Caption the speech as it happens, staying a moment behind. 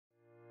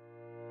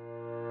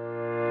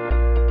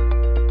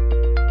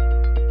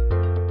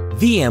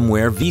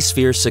VMware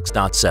vSphere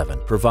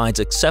 6.7 provides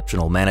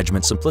exceptional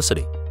management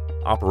simplicity,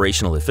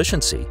 operational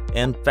efficiency,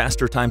 and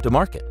faster time to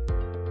market,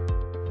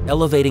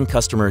 elevating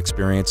customer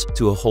experience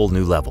to a whole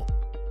new level.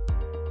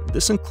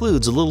 This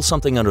includes a little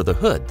something under the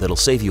hood that'll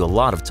save you a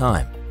lot of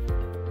time.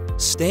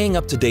 Staying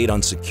up to date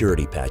on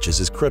security patches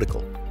is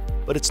critical,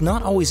 but it's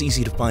not always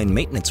easy to find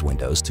maintenance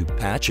windows to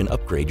patch and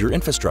upgrade your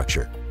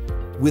infrastructure.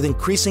 With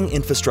increasing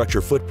infrastructure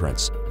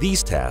footprints,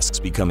 these tasks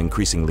become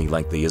increasingly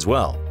lengthy as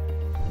well.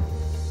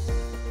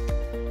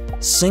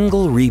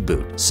 Single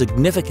Reboot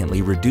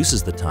significantly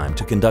reduces the time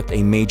to conduct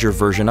a major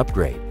version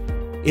upgrade.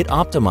 It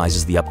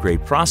optimizes the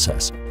upgrade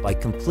process by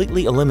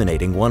completely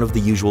eliminating one of the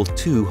usual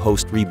 2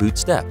 host reboot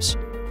steps.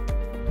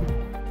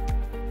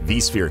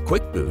 vSphere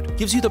Quick Boot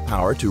gives you the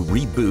power to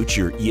reboot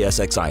your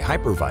ESXi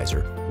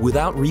hypervisor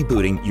without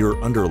rebooting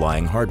your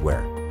underlying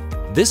hardware.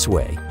 This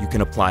way, you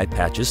can apply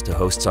patches to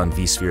hosts on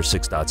vSphere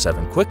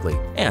 6.7 quickly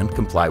and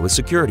comply with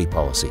security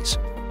policies.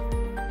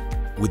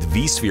 With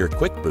vSphere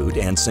Quick Boot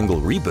and Single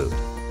Reboot,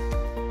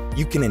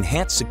 you can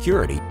enhance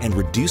security and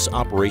reduce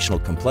operational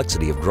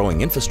complexity of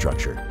growing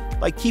infrastructure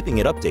by keeping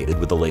it updated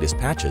with the latest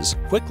patches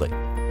quickly.